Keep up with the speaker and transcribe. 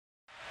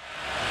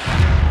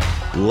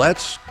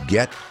Let's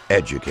get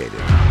educated.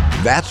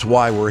 That's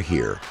why we're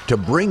here, to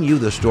bring you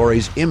the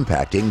stories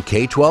impacting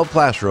K-12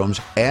 classrooms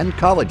and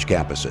college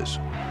campuses.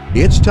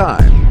 It's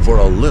time for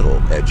a little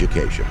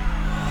education.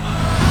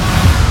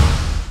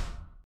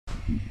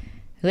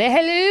 Well,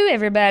 hello,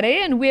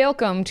 everybody, and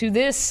welcome to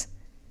this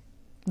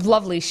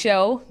lovely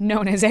show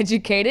known as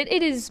Educated.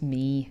 It is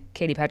me,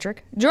 Katie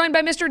Petrick, joined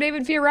by Mr.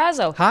 David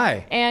Fiorazzo.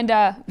 Hi. And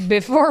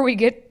before we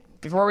get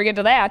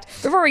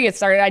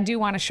started, I do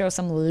want to show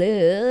some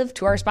love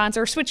to our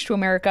sponsor, Switch to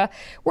America.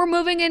 We're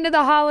moving into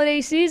the holiday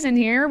season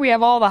here. We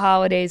have all the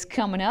holidays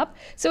coming up,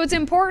 so it's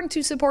important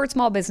to support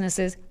small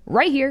businesses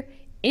right here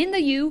in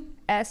the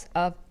U.S.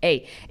 of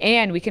A.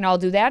 And we can all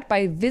do that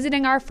by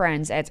visiting our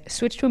friends at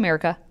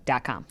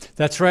switchtoamerica.com.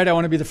 That's right. I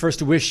want to be the first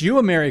to wish you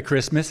a Merry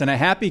Christmas and a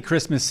happy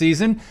Christmas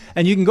season.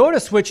 And you can go to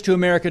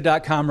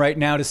switchtoamerica.com right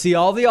now to see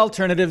all the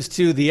alternatives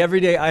to the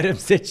everyday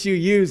items that you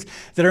use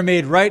that are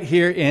made right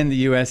here in the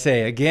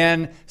USA.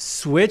 Again,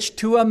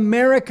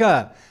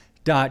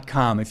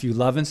 switchtoamerica.com. If you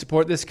love and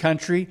support this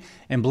country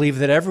and believe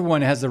that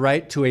everyone has the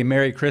right to a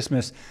Merry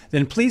Christmas,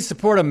 then please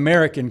support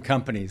American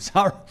companies.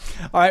 All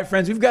right,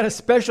 friends, we've got a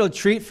special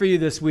treat for you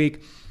this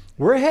week.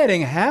 We're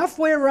heading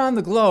halfway around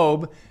the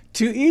globe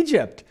to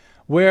Egypt,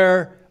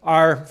 where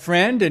our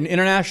friend and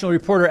international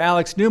reporter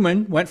Alex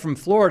Newman went from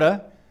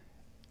Florida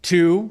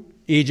to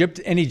Egypt,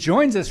 and he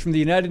joins us from the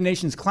United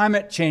Nations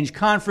Climate Change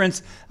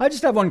Conference. I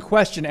just have one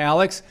question,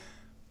 Alex.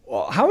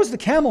 How was the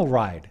camel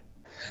ride?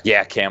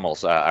 Yeah,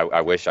 camels.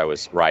 I wish I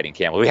was riding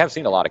camels. We have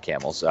seen a lot of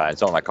camels, and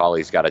some of my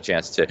colleagues got a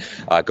chance to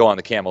go on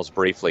the camels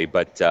briefly,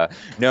 but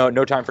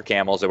no time for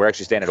camels. We're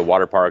actually staying at a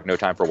water park, no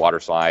time for water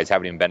slides.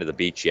 Haven't even been to the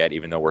beach yet,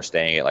 even though we're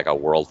staying at like a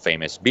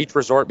world-famous beach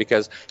resort,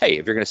 because, hey,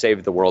 if you're going to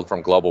save the world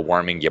from global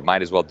warming, you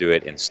might as well do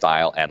it in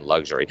style and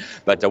luxury.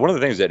 But one of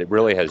the things that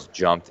really has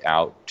jumped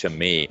out to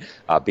me,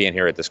 being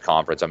here at this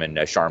conference, I'm in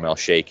Sharm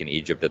el-Sheikh in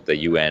Egypt at the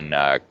UN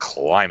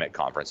Climate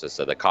Conference. It's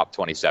the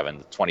COP27,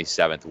 the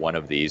 27th one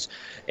of these,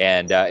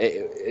 and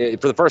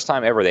for the first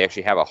time ever, they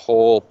actually have a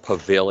whole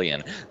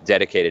pavilion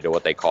dedicated to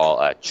what they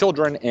call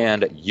children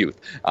and youth.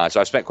 So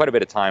I've spent quite a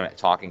bit of time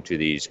talking to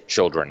these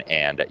children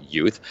and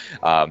youth.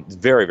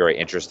 Very, very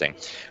interesting.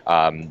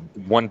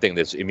 One thing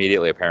that's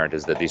immediately apparent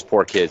is that these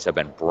poor kids have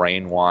been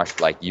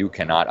brainwashed like you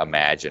cannot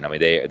imagine. I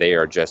mean, they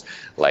are just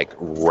like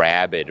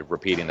rabid,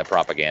 repeating the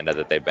propaganda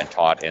that they've been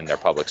taught in their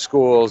public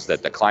schools,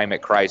 that the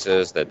climate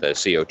crisis, that the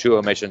CO2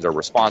 emissions are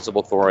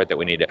responsible for it, that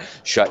we need to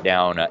shut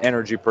down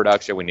energy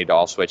production, we need to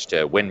all switch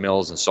to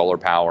windmills and solar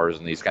powers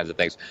and these kinds of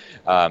things.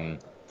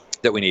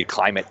 That we need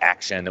climate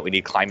action, that we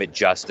need climate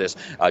justice.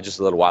 Just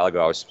a little while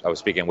ago, I was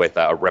speaking with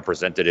a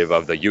representative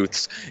of the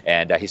youths,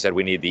 and he said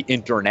we need the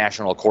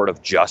International Court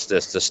of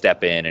Justice to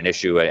step in and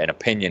issue an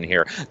opinion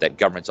here that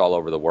governments all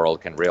over the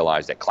world can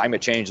realize that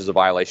climate change is a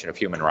violation of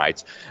human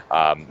rights.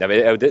 I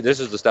mean, this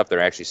is the stuff they're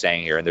actually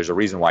saying here, and there's a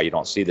reason why you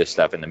don't see this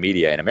stuff in the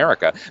media in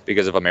America,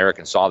 because if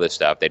Americans saw this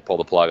stuff, they'd pull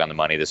the plug on the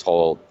money. This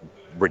whole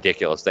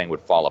ridiculous thing would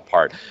fall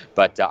apart.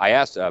 But I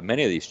asked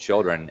many of these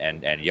children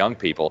and young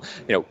people,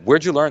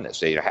 where'd you learn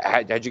this?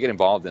 How'd you get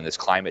involved in this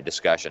climate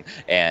discussion?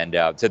 And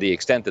to the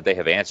extent that they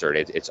have answered,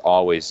 it's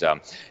always,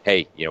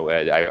 hey,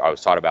 I was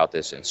taught about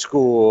this in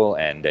school,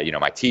 and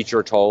my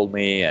teacher told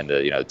me, and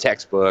the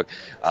textbook.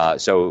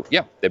 So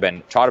yeah, they've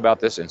been taught about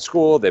this in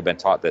school. They've been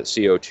taught that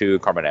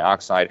CO2, carbon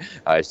dioxide,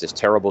 is this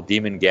terrible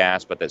demon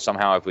gas, but that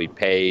somehow if we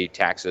pay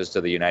taxes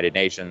to the United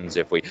Nations,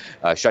 if we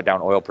shut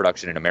down oil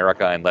production in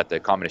America and let the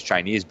communist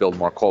Chinese build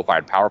more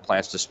coal-fired power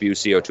plants to spew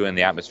CO2 in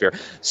the atmosphere,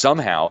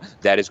 somehow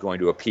that is going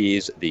to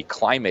appease the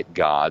climate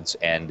gods,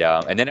 and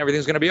then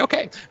everything's going to be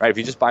okay, right? If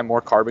you just buy more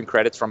carbon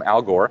credits from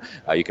Al Gore,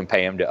 you can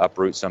pay him to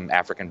uproot some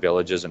African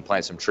villages and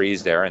plant some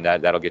trees there, and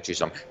that'll get you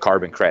some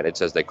carbon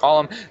credits, as they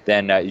call them,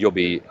 then you'll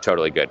be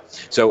totally good.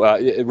 So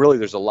really,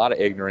 there's a lot of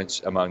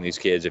ignorance among these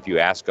kids. If you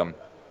ask them,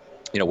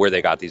 where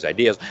they got these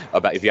ideas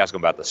about. If you ask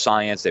them about the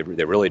science, they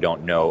really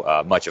don't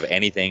know much of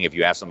anything. If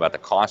you ask them about the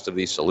cost of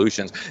these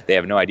solutions, they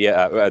have no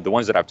idea. The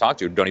ones that I've talked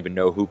to don't even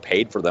know who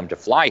paid for them to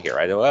fly here.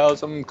 Right? Well,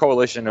 some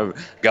coalition of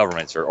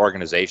governments or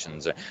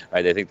organizations.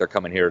 Right? They think they're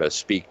coming here to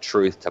speak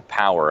truth to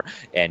power,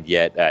 and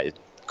yet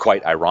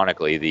quite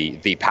ironically,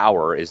 the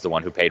power is the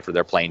one who paid for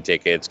their plane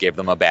tickets, gave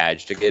them a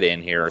badge to get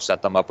in here,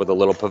 set them up with a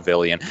little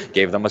pavilion,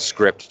 gave them a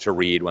script to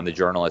read when the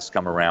journalists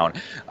come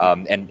around.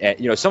 And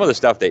some of the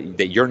stuff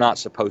that you're not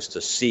supposed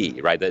to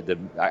see, right?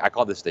 I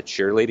call this the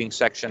cheerleading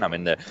section. I'm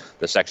in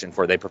the section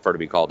for, they prefer to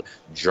be called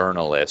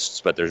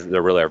journalists, but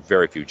there really are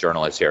very few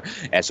journalists here.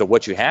 And so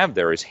what you have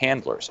there is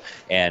handlers.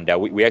 And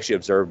we actually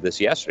observed this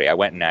yesterday. I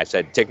went and I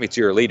said, take me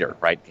to your leader,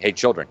 right? Hey,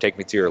 children, take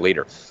me to your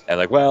leader. And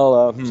like,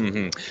 well,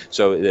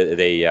 So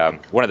they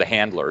one of the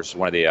handlers,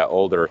 one of the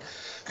older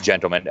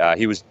gentlemen,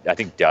 he was, I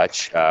think,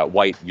 Dutch,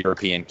 white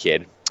European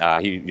kid.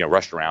 he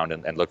rushed around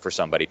and looked for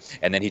somebody,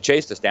 and then he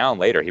chased us down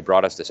later. He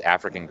brought us this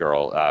African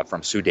girl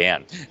from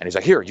Sudan, and he's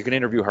like, here, you can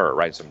interview her,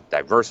 right? Some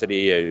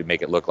diversity,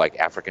 make it look like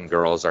African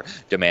girls are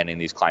demanding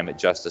these climate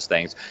justice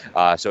things.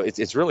 So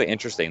it's really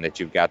interesting that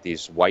you've got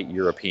these white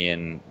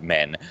European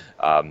men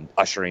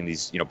ushering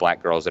these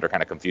black girls that are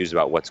kind of confused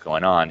about what's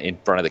going on in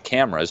front of the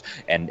cameras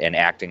and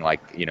acting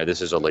like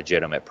this is a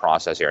legitimate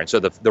process here. And so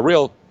the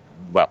real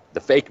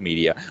the fake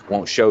media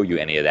won't show you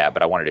any of that,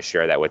 but I wanted to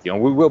share that with you.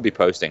 And we will be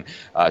posting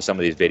some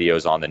of these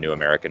videos on the New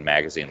American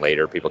magazine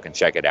later. People can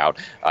check it out.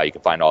 You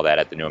can find all that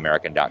at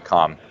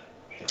thenewamerican.com.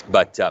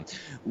 But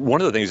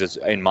one of the things that's,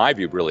 in my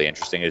view, really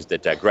interesting is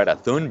that Greta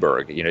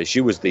Thunberg,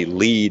 she was the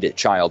lead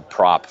child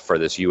prop for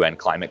this UN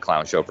climate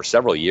clown show for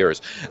several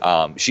years.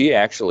 She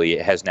actually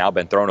has now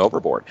been thrown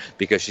overboard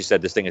because she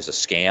said this thing is a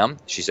scam.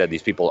 She said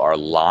these people are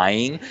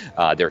lying.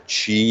 They're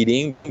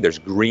cheating. There's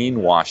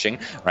greenwashing,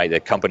 right?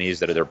 The companies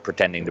that are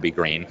pretending to be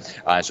green.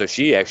 So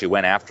she actually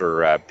went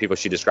after people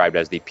she described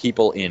as the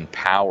people in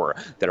power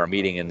that are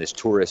meeting in this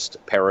tourist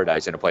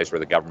paradise in a place where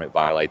the government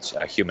violates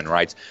human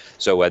rights.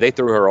 So they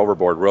threw her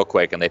overboard real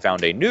quick, and they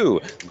found a new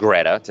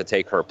Greta to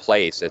take her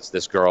place. It's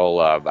this girl,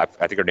 I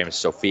think her name is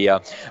Sophia.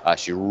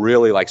 She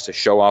really likes to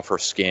show off her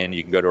skin.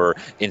 You can go to her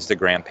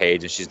Instagram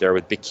page, and she's there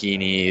with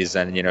bikinis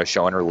and,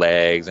 showing her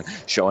legs and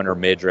showing her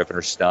midriff and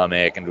her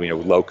stomach and,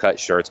 low-cut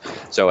shirts.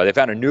 So they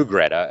found a new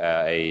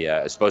Greta,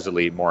 a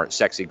supposedly more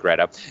sexy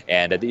Greta,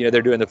 and,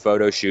 they're doing the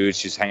photo shoots.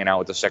 She's hanging out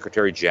with the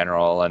Secretary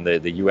General and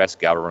the U.S.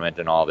 government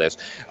and all this.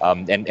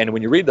 And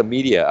when you read the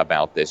media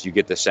about this, you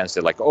get the sense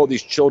that,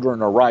 these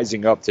children are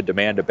rising up to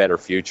demand a better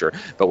future.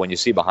 But when you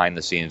see behind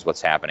the scenes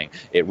what's happening,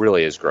 it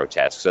really is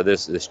grotesque. So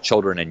this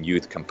children and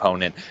youth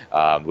component,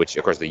 which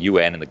of course the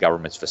UN and the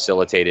governments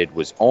facilitated,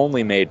 was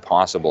only made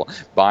possible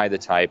by the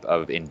type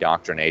of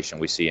indoctrination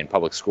we see in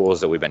public schools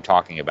that we've been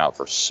talking about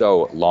for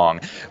so long.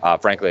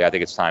 Frankly, I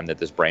think it's time that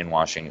this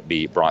brainwashing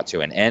be brought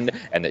to an end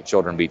and that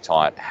children be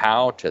taught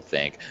how to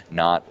think,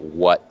 not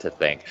what to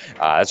think.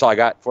 That's all I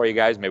got for you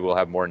guys. Maybe we'll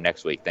have more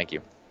next week. Thank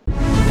you.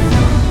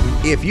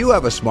 If you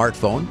have a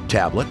smartphone,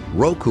 tablet,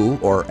 Roku,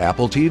 or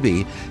Apple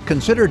TV,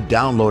 consider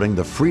downloading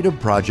the Freedom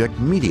Project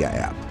Media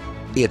app.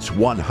 It's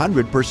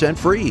 100%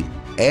 free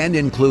and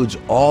includes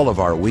all of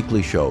our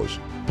weekly shows,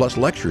 plus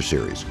lecture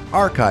series,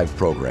 archive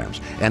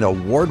programs, and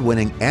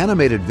award-winning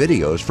animated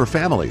videos for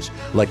families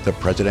like the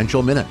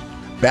Presidential Minute,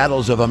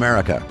 Battles of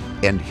America,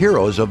 and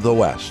Heroes of the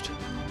West.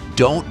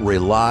 Don't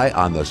rely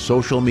on the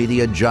social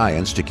media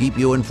giants to keep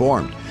you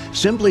informed.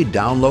 Simply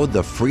download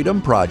the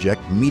Freedom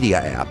Project Media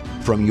app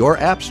from your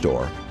app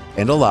store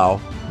and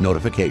allow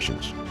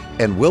notifications.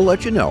 And we'll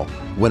let you know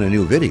when a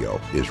new video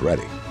is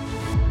ready.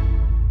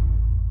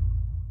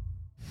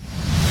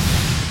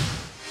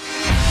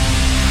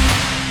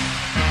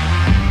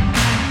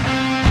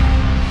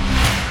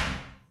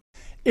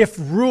 If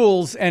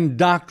rules and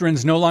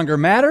doctrines no longer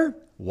matter,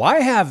 why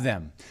have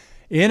them?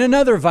 In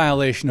another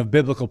violation of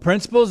biblical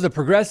principles, the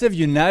Progressive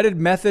United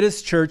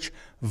Methodist Church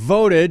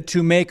voted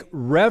to make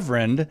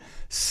Reverend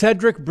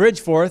Cedric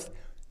Bridgeforth,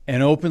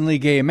 an openly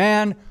gay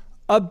man,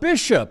 a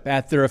bishop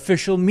at their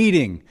official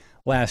meeting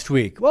last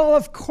week. Well,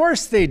 of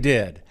course they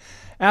did.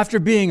 After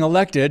being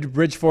elected,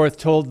 Bridgeforth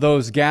told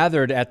those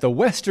gathered at the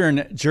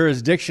Western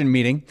Jurisdiction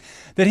meeting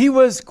that he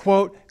was,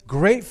 quote,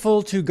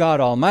 grateful to God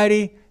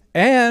Almighty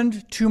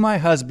and to my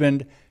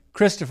husband,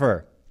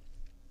 Christopher,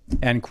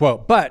 end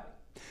quote. But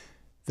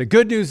the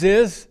good news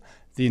is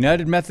the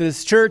United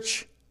Methodist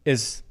Church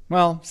is,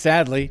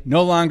 sadly,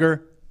 no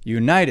longer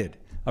united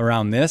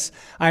around this.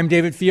 I'm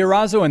David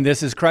Fiorazo, and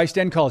this is Christ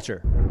and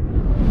Culture.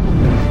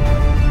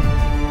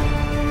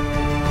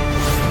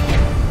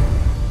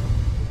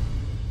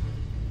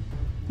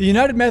 The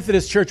United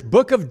Methodist Church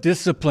Book of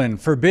Discipline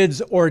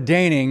forbids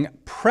ordaining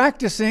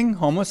practicing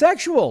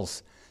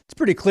homosexuals. It's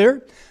pretty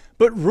clear,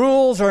 but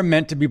rules are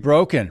meant to be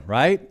broken,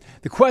 right?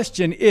 The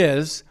question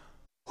is,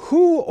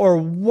 who or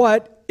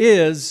what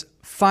is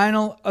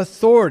final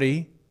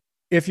authority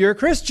if you're a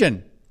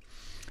Christian?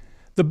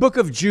 The book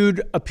of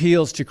Jude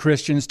appeals to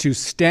Christians to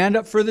stand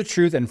up for the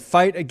truth and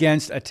fight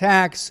against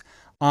attacks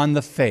on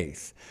the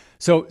faith.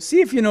 So see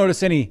if you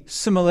notice any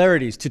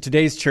similarities to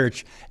today's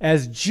church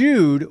as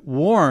Jude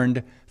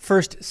warned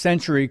first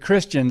century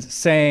Christians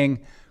saying,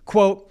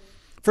 quote,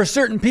 for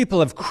certain people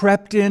have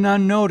crept in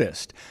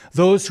unnoticed,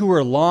 those who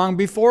were long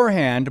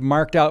beforehand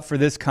marked out for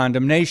this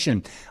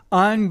condemnation,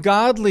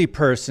 ungodly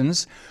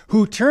persons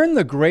who turn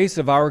the grace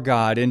of our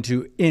God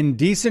into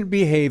indecent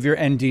behavior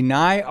and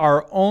deny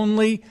our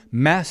only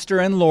Master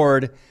and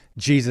Lord,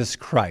 Jesus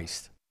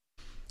Christ.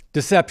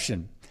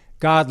 Deception,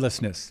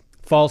 godlessness,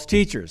 false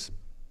teachers.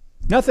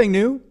 Nothing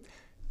new.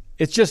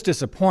 It's just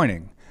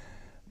disappointing.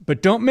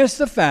 But don't miss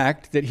the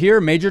fact that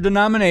here, major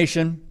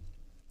denomination,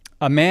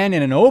 a man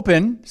in an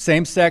open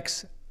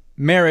same-sex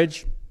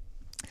marriage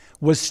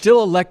was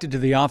still elected to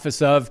the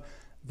office of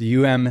the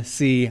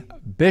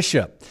UMC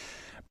bishop.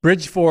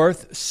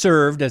 Bridgeforth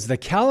served as the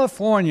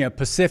California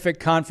Pacific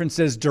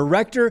Conference's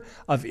Director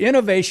of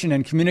Innovation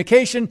and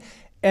Communication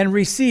and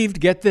received,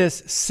 get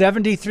this,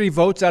 73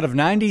 votes out of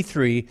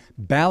 93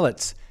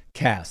 ballots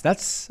cast.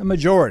 That's a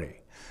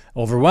majority,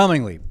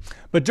 overwhelmingly.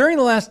 But during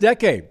the last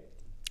decade,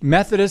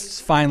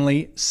 Methodists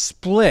finally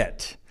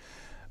split.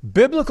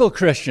 Biblical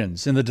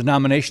Christians in the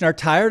denomination are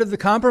tired of the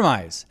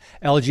compromise,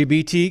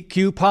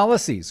 LGBTQ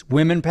policies,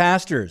 women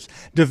pastors,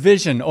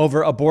 division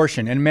over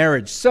abortion and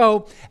marriage.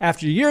 So,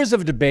 after years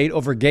of debate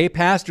over gay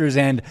pastors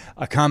and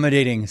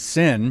accommodating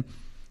sin,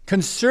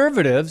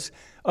 conservatives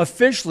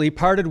officially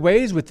parted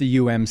ways with the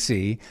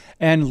UMC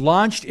and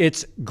launched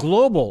its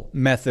Global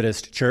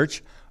Methodist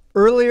Church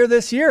earlier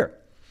this year.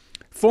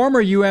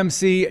 Former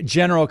UMC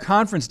General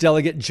Conference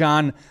delegate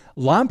John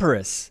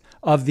Lamperis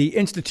of the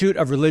Institute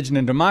of Religion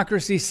and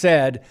Democracy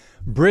said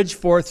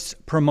Bridgeforth's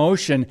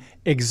promotion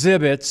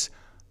exhibits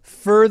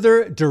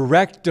further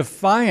direct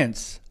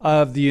defiance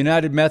of the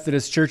United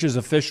Methodist Church's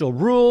official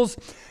rules,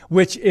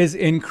 which is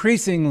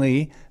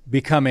increasingly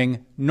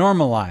becoming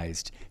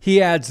normalized.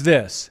 He adds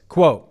this,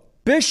 quote,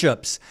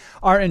 "Bishops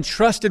are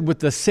entrusted with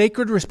the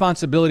sacred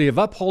responsibility of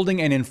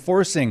upholding and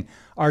enforcing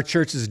our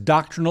church's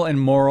doctrinal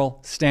and moral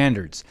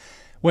standards.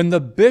 When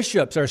the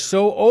bishops are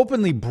so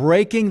openly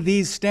breaking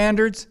these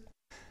standards,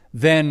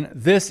 then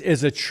this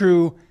is a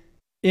true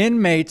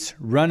inmates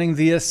running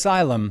the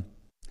asylum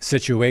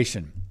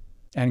situation."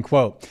 End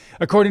quote.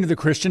 According to the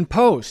Christian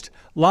Post,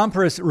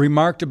 Lamperis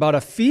remarked about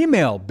a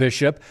female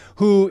bishop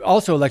who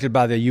also elected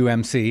by the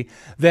UMC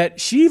that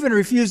she even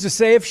refused to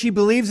say if she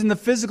believes in the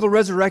physical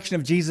resurrection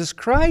of Jesus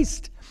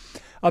Christ.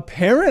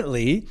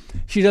 Apparently,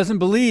 she doesn't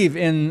believe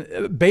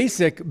in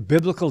basic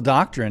biblical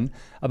doctrine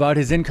about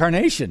his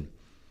incarnation.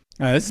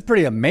 Now, this is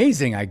pretty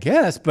amazing, I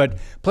guess, but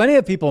plenty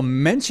of people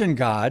mention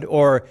God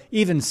or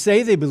even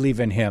say they believe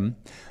in him,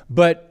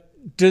 but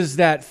does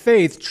that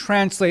faith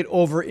translate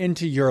over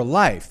into your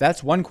life?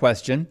 That's one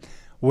question.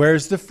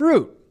 Where's the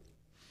fruit?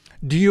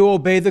 Do you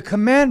obey the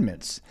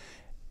commandments?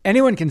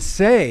 Anyone can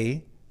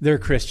say they're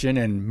Christian,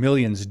 and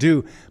millions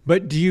do,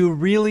 but do you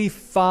really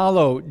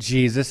follow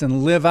Jesus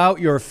and live out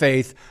your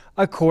faith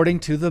according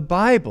to the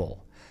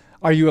Bible?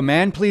 Are you a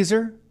man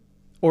pleaser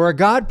or a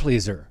God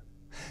pleaser?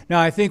 Now,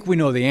 I think we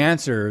know the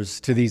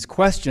answers to these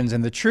questions,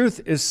 and the truth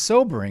is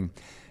sobering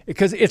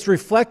because it's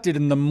reflected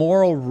in the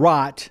moral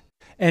rot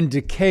and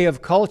decay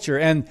of culture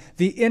and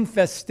the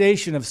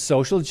infestation of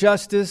social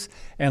justice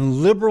and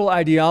liberal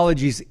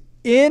ideologies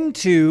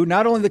into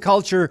not only the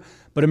culture,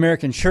 but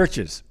American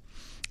churches.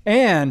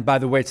 And, by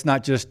the way, it's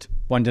not just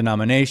one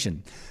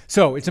denomination.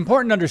 So it's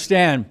important to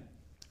understand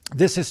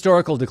this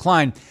historical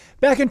decline.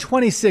 Back in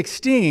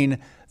 2016,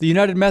 the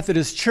United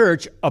Methodist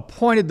Church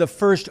appointed the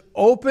first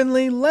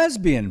openly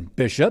lesbian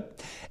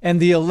bishop, and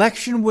the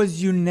election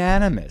was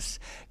unanimous.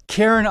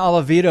 Karen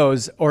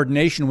Olivedo's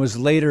ordination was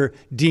later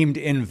deemed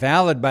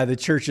invalid by the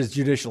church's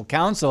judicial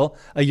council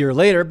a year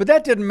later, but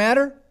that didn't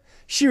matter.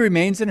 She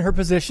remains in her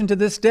position to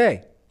this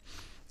day.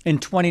 In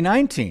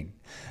 2019,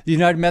 the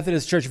United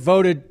Methodist Church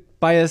voted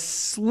by a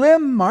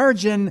slim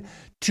margin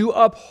to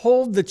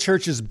uphold the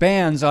church's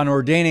bans on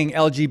ordaining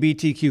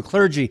LGBTQ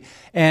clergy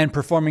and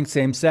performing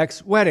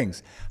same-sex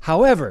weddings.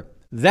 However,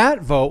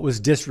 that vote was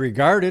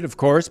disregarded, of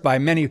course, by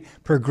many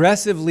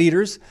progressive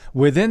leaders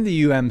within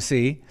the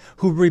UMC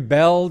who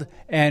rebelled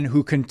and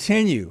who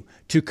continue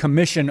to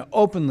commission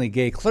openly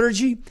gay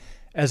clergy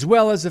as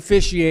well as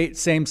officiate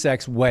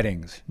same-sex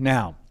weddings.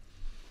 Now,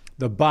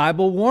 the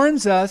Bible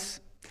warns us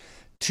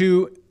not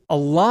to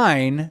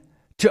align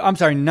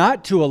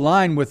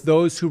with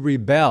those who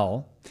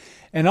rebel,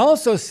 and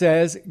also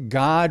says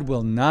God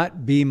will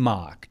not be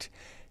mocked.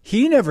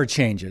 He never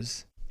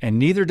changes, and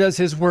neither does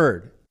his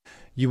word.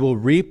 You will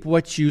reap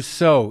what you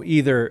sow,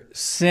 either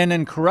sin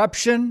and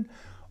corruption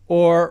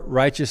or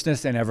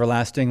righteousness and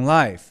everlasting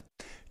life.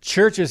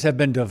 Churches have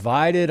been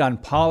divided on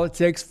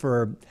politics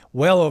for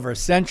well over a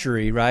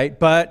century, right?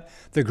 But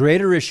the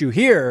greater issue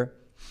here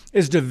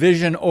is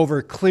division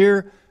over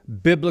clear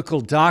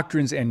biblical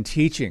doctrines and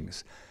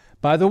teachings.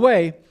 By the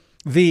way,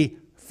 the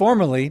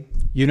formerly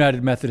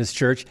United Methodist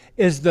Church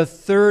is the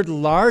third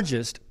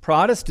largest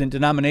Protestant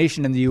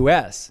denomination in the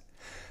U.S.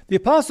 The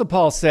Apostle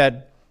Paul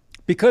said,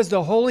 "Because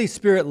the Holy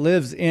Spirit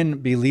lives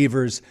in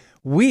believers,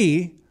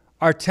 we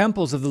are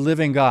temples of the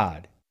living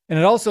God." And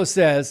it also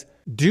says,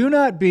 "Do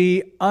not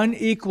be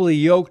unequally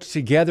yoked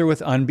together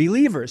with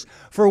unbelievers.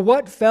 For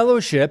what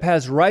fellowship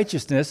has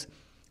righteousness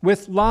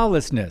with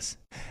lawlessness?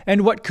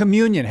 And what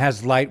communion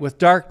has light with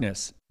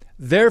darkness?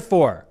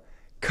 Therefore,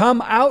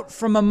 come out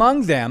from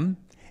among them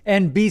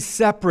and be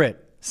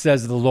separate,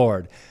 says the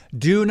Lord.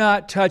 Do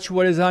not touch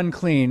what is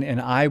unclean, and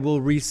I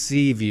will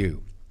receive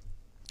you."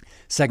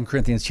 2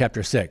 Corinthians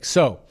chapter 6.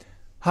 So,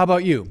 how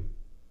about you?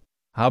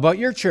 How about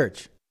your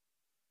church?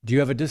 Do you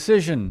have a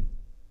decision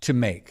to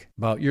make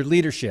about your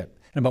leadership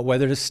and about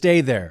whether to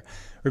stay there?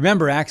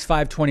 Remember, Acts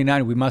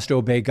 5:29, we must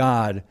obey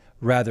God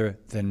rather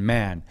than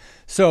man.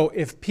 So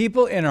if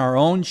people in our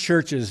own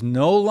churches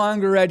no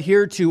longer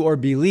adhere to or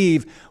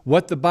believe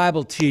what the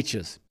Bible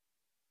teaches,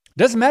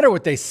 doesn't matter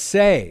what they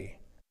say,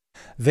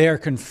 they are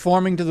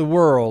conforming to the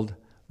world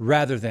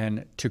rather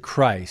than to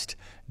Christ.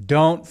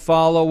 Don't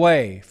fall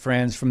away,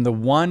 friends, from the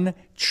one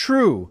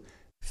true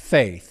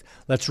faith.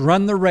 Let's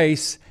run the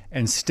race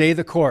and stay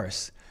the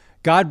course.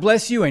 God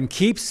bless you, and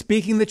keep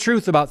speaking the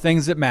truth about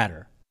things that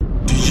matter.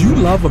 Do you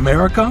love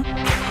America?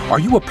 Are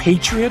you a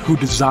patriot who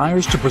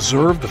desires to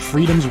preserve the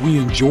freedoms we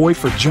enjoy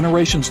for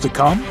generations to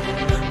come?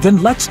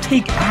 Then let's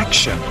take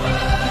action.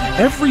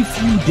 Every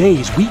few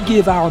days, we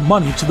give our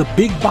money to the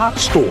big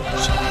box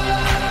stores.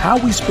 How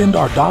we spend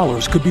our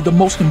dollars could be the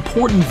most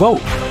important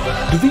vote.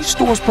 Do these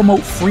stores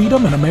promote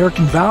freedom and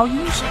American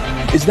values?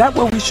 Is that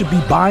where we should be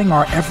buying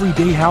our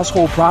everyday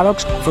household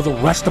products for the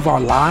rest of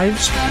our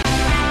lives?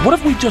 What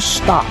if we just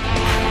stopped?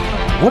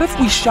 What if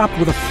we shopped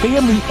with a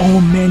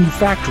family-owned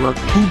manufacturer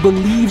who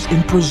believes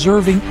in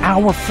preserving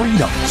our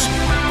freedoms?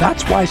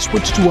 That's why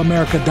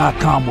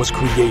SwitchToAmerica.com was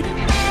created.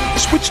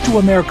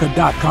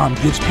 SwitchToAmerica.com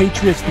gives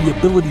patriots the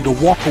ability to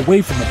walk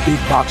away from the big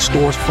box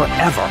stores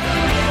forever.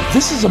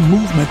 This is a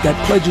movement that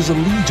pledges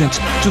allegiance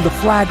to the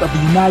flag of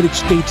the United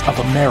States of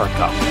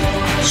America.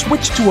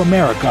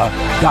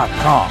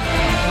 SwitchToAmerica.com.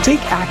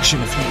 Take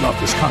action if you love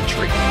this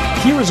country.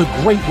 Here is a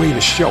great way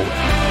to show it.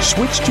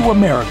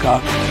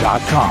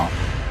 SwitchToAmerica.com.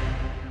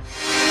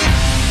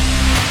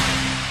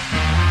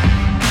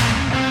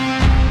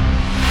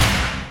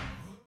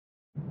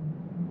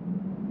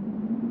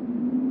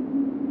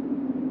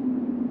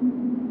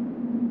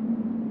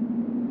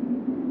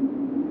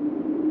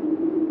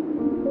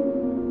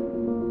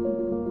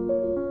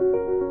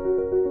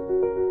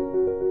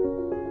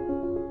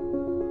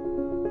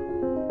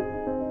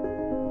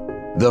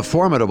 The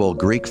formidable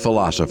Greek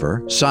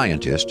philosopher,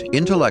 scientist,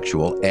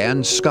 intellectual,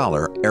 and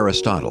scholar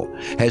Aristotle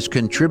has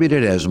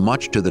contributed as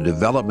much to the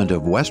development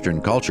of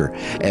Western culture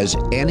as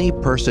any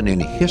person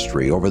in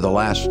history over the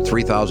last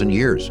 3,000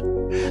 years.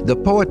 The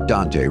poet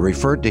Dante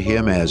referred to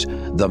him as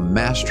the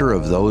master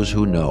of those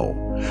who know,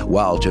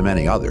 while to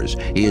many others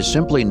he is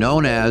simply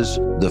known as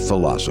the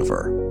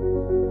philosopher.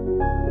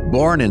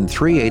 Born in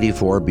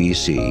 384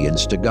 BC in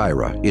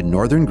Stagira in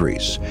northern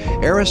Greece,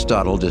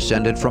 Aristotle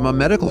descended from a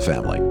medical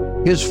family.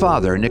 His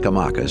father,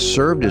 Nicomachus,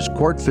 served as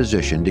court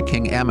physician to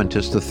King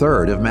Amyntas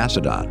III of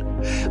Macedon.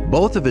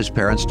 Both of his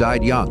parents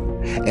died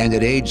young, and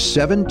at age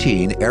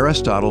 17,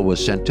 Aristotle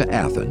was sent to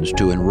Athens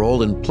to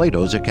enroll in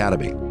Plato's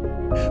academy.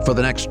 For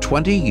the next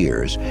 20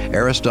 years,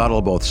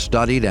 Aristotle both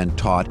studied and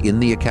taught in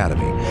the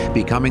academy,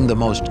 becoming the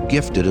most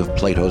gifted of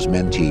Plato's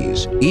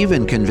mentees,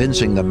 even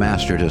convincing the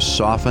master to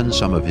soften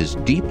some of his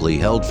deeply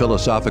held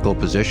philosophical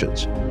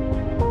positions.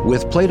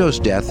 With Plato's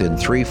death in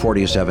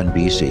 347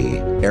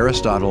 BC,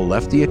 Aristotle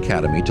left the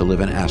academy to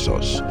live in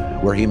Assos,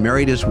 where he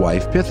married his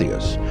wife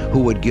Pythias, who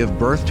would give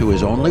birth to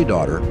his only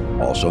daughter,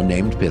 also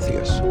named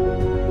Pythias.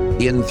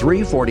 In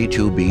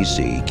 342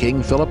 BC,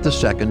 King Philip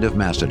II of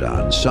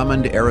Macedon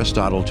summoned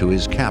Aristotle to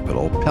his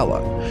capital,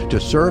 Pella, to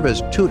serve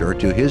as tutor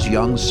to his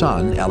young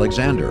son,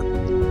 Alexander.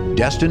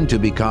 Destined to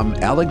become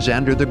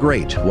Alexander the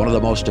Great, one of the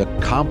most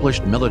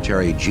accomplished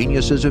military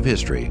geniuses of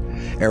history,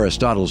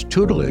 Aristotle's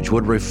tutelage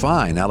would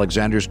refine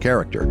Alexander's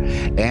character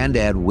and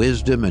add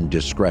wisdom and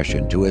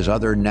discretion to his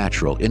other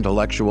natural,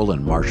 intellectual,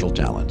 and martial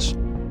talents.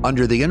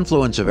 Under the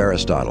influence of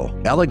Aristotle,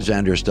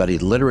 Alexander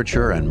studied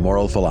literature and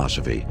moral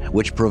philosophy,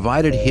 which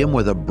provided him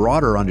with a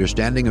broader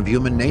understanding of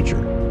human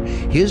nature.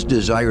 His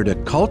desire to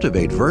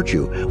cultivate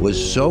virtue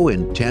was so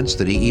intense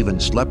that he even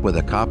slept with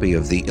a copy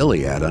of the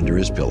Iliad under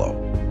his pillow.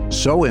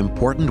 So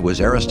important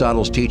was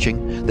Aristotle's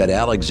teaching that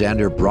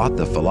Alexander brought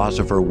the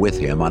philosopher with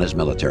him on his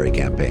military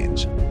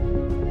campaigns.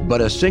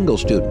 But a single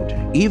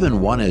student,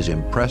 even one as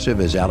impressive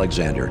as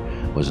Alexander,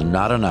 was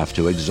not enough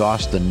to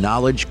exhaust the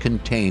knowledge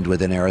contained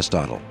within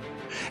Aristotle.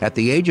 At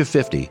the age of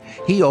 50,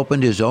 he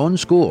opened his own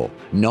school,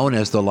 known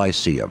as the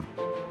Lyceum.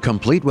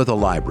 Complete with a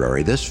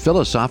library, this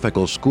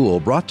philosophical school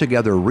brought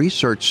together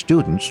research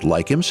students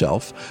like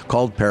himself,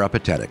 called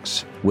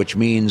Peripatetics, which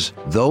means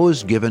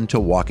those given to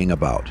walking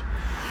about.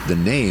 The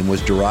name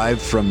was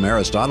derived from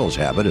Aristotle's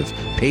habit of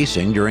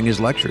pacing during his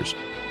lectures.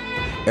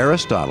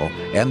 Aristotle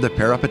and the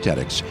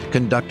Peripatetics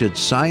conducted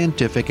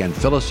scientific and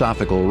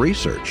philosophical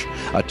research,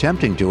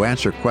 attempting to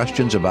answer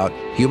questions about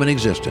human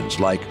existence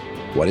like,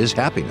 what is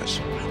happiness?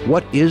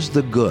 What is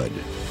the good?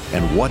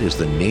 And what is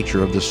the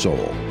nature of the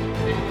soul?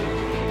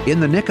 In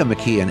the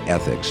Nicomachean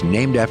Ethics,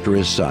 named after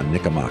his son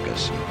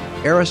Nicomachus,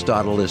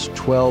 Aristotle lists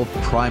 12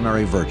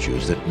 primary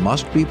virtues that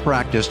must be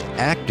practiced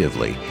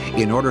actively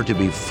in order to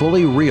be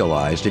fully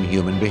realized in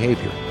human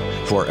behavior.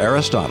 For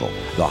Aristotle,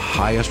 the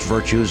highest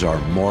virtues are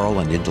moral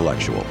and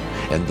intellectual,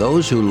 and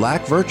those who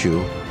lack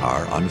virtue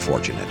are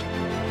unfortunate.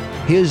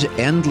 His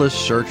endless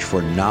search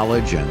for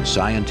knowledge and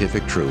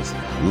scientific truth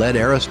led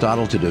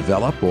Aristotle to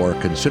develop or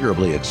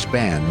considerably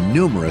expand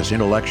numerous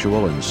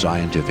intellectual and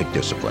scientific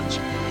disciplines.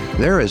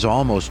 There is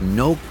almost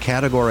no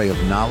category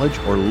of knowledge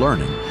or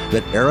learning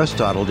that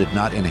Aristotle did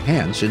not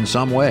enhance in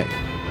some way.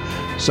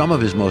 Some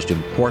of his most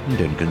important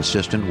and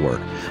consistent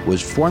work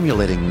was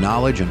formulating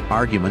knowledge and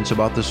arguments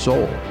about the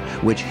soul,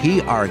 which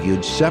he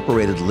argued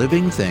separated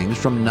living things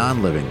from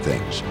non-living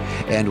things,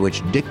 and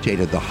which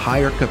dictated the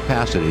higher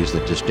capacities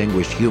that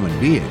distinguished human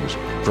beings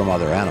from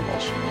other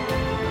animals.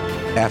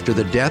 After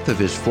the death of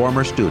his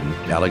former student,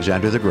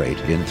 Alexander the Great,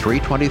 in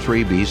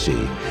 323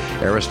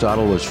 BC,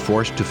 Aristotle was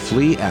forced to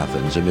flee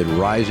Athens amid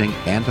rising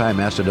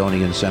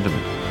anti-Macedonian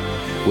sentiment.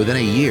 Within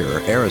a year,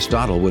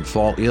 Aristotle would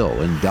fall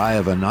ill and die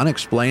of an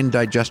unexplained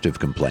digestive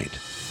complaint.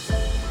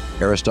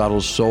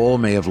 Aristotle's soul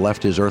may have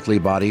left his earthly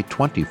body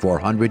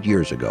 2,400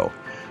 years ago,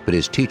 but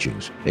his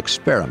teachings,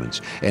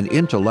 experiments, and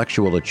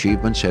intellectual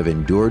achievements have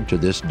endured to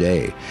this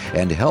day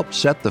and helped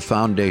set the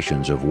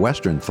foundations of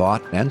Western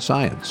thought and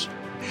science.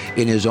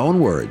 In his own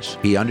words,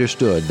 he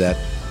understood that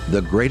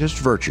the greatest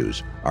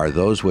virtues are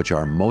those which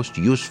are most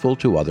useful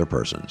to other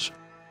persons.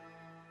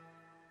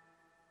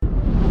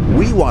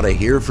 We want to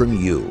hear from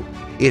you.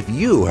 If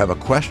you have a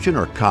question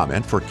or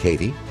comment for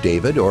Katie,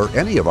 David, or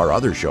any of our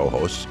other show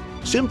hosts,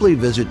 simply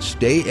visit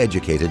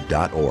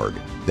stayeducated.org.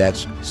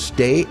 That's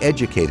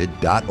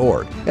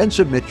stayeducated.org and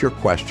submit your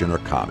question or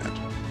comment.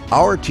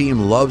 Our team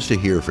loves to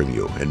hear from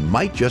you and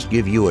might just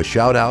give you a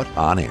shout out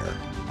on air.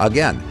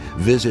 Again,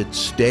 visit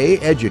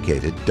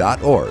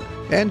stayeducated.org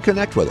and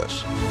connect with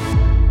us.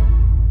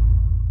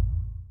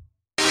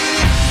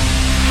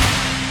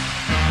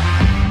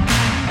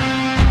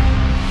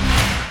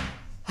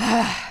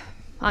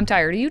 I'm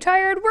tired. Are you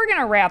tired? We're going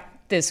to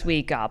wrap this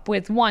week up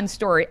with one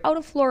story out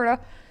of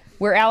Florida,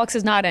 where Alex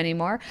is not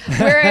anymore,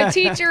 where a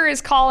teacher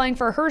is calling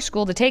for her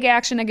school to take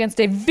action against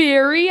a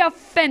very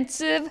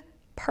offensive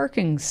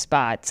parking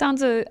spot.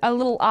 Sounds a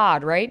little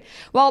odd, right?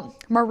 Well,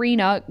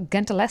 Marina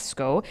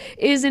Gentilesco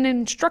is an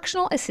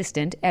instructional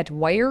assistant at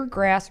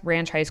Wiregrass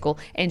Ranch High School,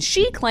 and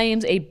she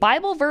claims a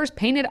Bible verse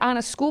painted on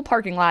a school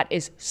parking lot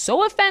is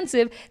so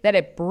offensive that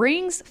it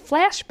brings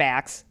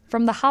flashbacks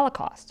from the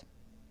Holocaust.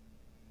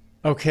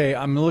 Okay,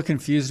 I'm a little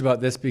confused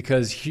about this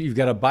because you've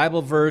got a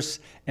Bible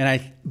verse,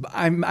 and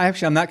I'm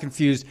not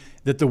confused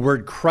that the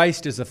word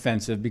Christ is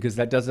offensive, because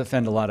that does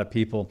offend a lot of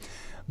people.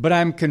 But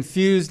I'm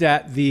confused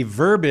at the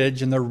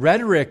verbiage and the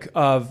rhetoric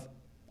of,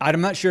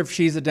 I'm not sure if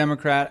she's a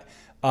Democrat,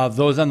 of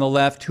those on the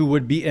left who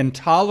would be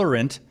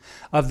intolerant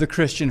of the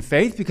Christian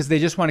faith because they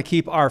just want to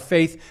keep our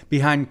faith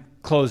behind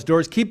closed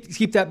doors.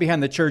 Keep that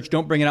behind the church.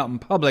 Don't bring it out in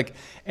public.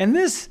 And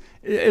this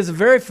is a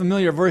very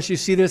familiar verse. You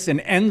see this in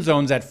end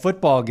zones at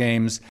football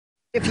games.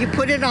 If you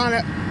put it on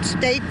a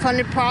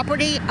state-funded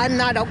property, I'm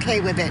not okay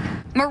with it.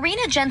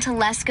 Marina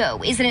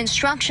Gentilesco is an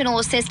instructional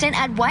assistant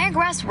at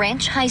Wiregrass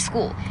Ranch High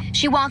School.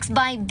 She walks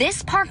by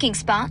this parking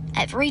spot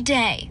every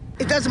day.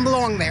 It doesn't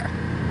belong there.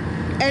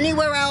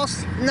 Anywhere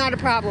else, not a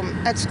problem.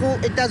 At school,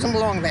 it doesn't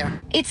belong there.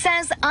 It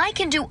says, I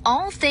can do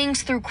all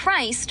things through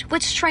Christ,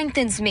 which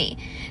strengthens me.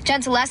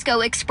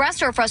 Gentilesco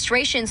expressed her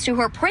frustrations to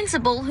her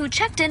principal, who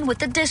checked in with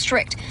the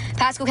district.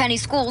 Pasco County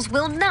Schools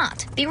will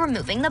not be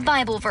removing the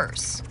Bible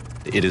verse.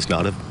 It is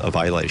not a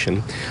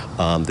violation.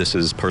 This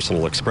is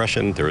personal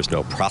expression. There is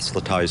no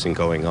proselytizing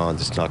going on.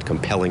 It's not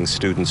compelling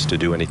students to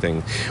do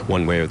anything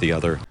one way or the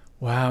other.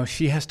 Wow,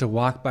 she has to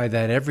walk by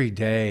that every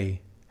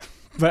day.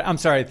 But I'm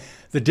sorry,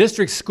 the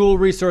district school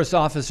resource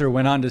officer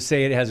went on to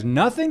say it has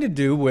nothing to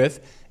do with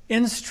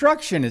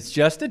instruction. It's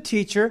just a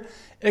teacher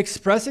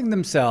expressing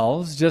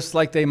themselves, just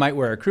like they might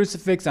wear a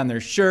crucifix on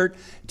their shirt.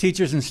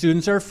 Teachers and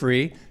students are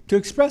free to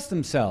express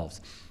themselves.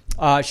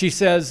 She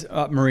says,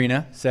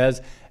 Marina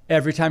says,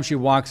 every time she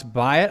walks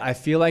by it, I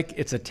feel like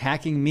it's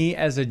attacking me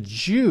as a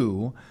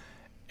Jew,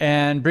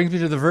 and brings me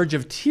to the verge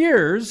of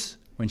tears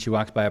when she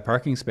walks by a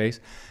parking space,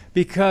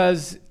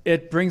 because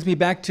it brings me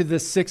back to the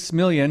 6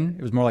 million,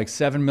 it was more like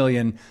 7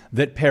 million,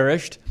 that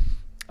perished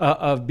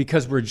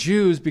because we're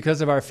Jews,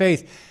 because of our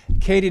faith.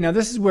 Katie, now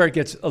this is where it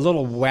gets a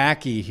little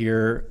wacky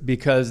here,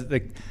 because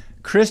the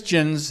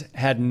Christians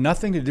had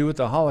nothing to do with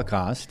the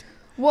Holocaust.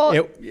 Well,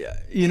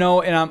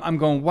 and I'm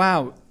going,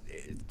 wow,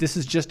 this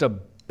is just a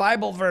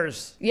Bible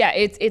verse. Yeah,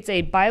 it's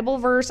a Bible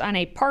verse on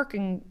a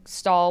parking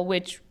stall,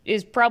 which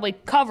is probably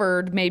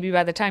covered maybe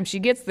by the time she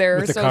gets there.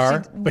 With the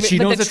car? But she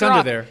knows it's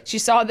under there. She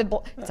saw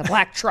it's a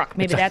black truck.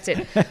 Maybe that's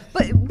it.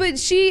 But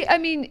she, I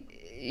mean,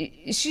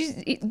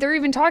 they're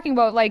even talking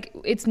about, like,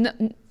 it's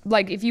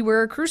like if you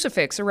wear a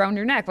crucifix around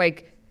your neck,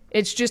 like,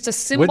 it's just a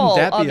symbol of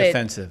it. Wouldn't that be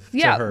offensive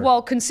to her?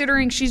 Well,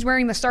 considering she's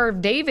wearing the Star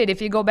of David,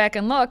 if you go back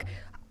and look,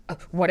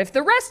 what if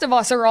the rest of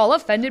us are all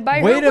offended by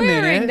her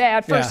wearing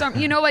that for some,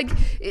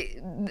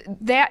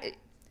 that,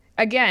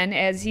 again,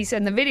 as he said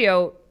in the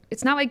video,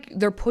 it's not like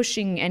they're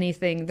pushing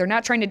anything. They're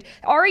not trying to,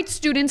 all right,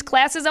 students,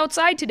 class is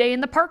outside today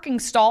in the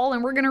parking stall,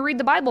 and we're going to read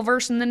the Bible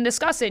verse and then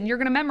discuss it, and you're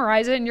going to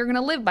memorize it, and you're going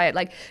to live by it.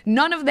 Like,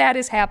 none of that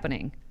is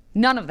happening.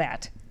 None of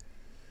that.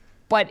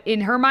 But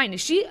in her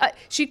mind, she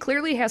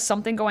clearly has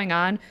something going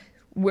on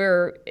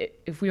where,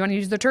 if we want to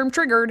use the term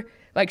triggered,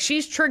 like,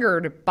 she's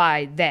triggered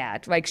by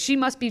that. Like, she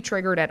must be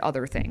triggered at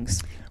other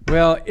things.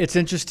 Well, it's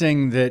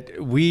interesting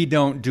that we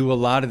don't do a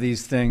lot of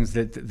these things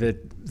that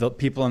the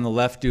people on the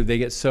left do. They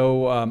get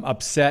so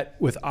upset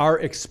with our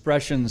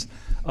expressions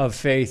of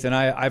faith. And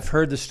I've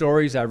heard the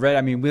stories, I've read.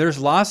 I mean, there's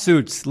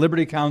lawsuits,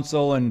 Liberty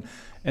Counsel, and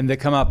they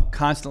come up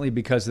constantly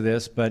because of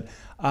this. But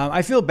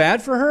I feel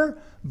bad for her.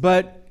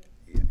 But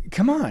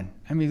come on.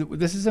 I mean,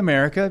 this is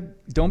America.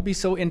 Don't be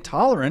so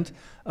intolerant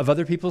of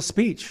other people's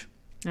speech.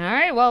 All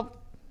right, well,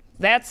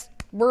 that's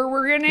where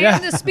we're going to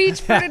end the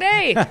speech for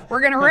today.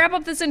 We're going to wrap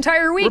up this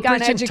entire week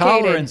on Educated.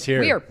 Tolerance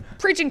here. We are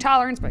preaching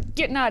tolerance, but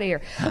getting out of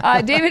here.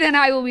 David and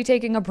I will be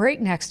taking a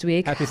break next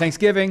week. Happy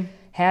Thanksgiving.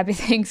 happy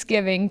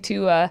Thanksgiving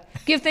to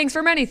give thanks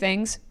for many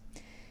things,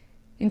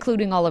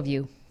 including all of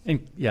you.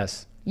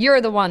 Yes.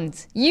 You're the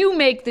ones. You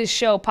make this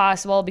show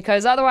possible,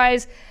 because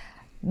otherwise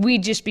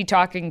we'd just be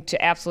talking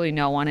to absolutely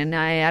no one. And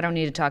I don't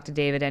need to talk to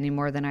David any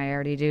more than I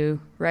already do,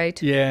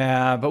 right?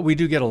 Yeah, but we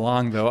do get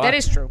along, though. That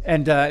is true.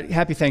 And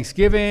happy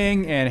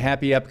Thanksgiving and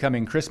happy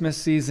upcoming Christmas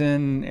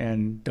season.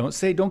 And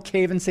don't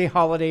cave and say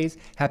holidays.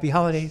 Happy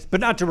holidays. But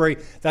not to worry,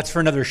 that's for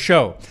another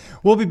show.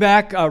 We'll be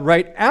back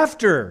right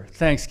after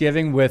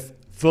Thanksgiving with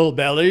full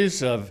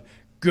bellies of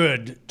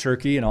good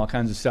turkey and all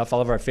kinds of stuff, all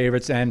of our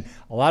favorites, and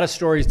a lot of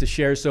stories to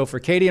share. So for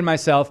Katie and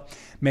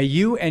myself, may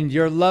you and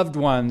your loved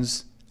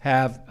ones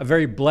have a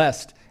very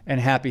blessed and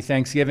happy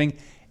Thanksgiving.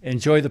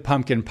 Enjoy the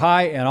pumpkin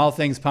pie and all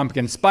things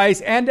pumpkin spice.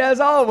 And as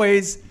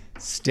always,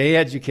 stay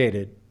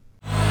educated.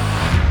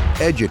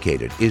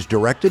 Educated is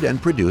directed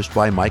and produced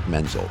by Mike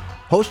Menzel.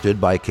 Hosted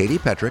by Katie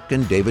Petrick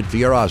and David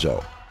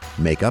Fiorazzo.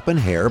 Makeup and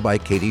hair by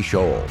Katie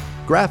Scholl.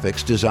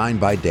 Graphics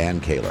designed by Dan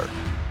Kaler.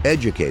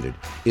 Educated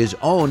is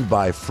owned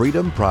by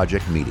Freedom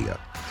Project Media.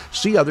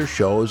 See other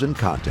shows and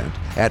content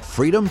at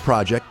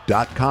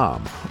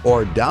freedomproject.com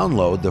or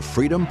download the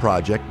Freedom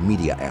Project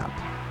Media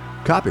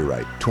app.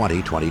 Copyright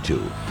 2022.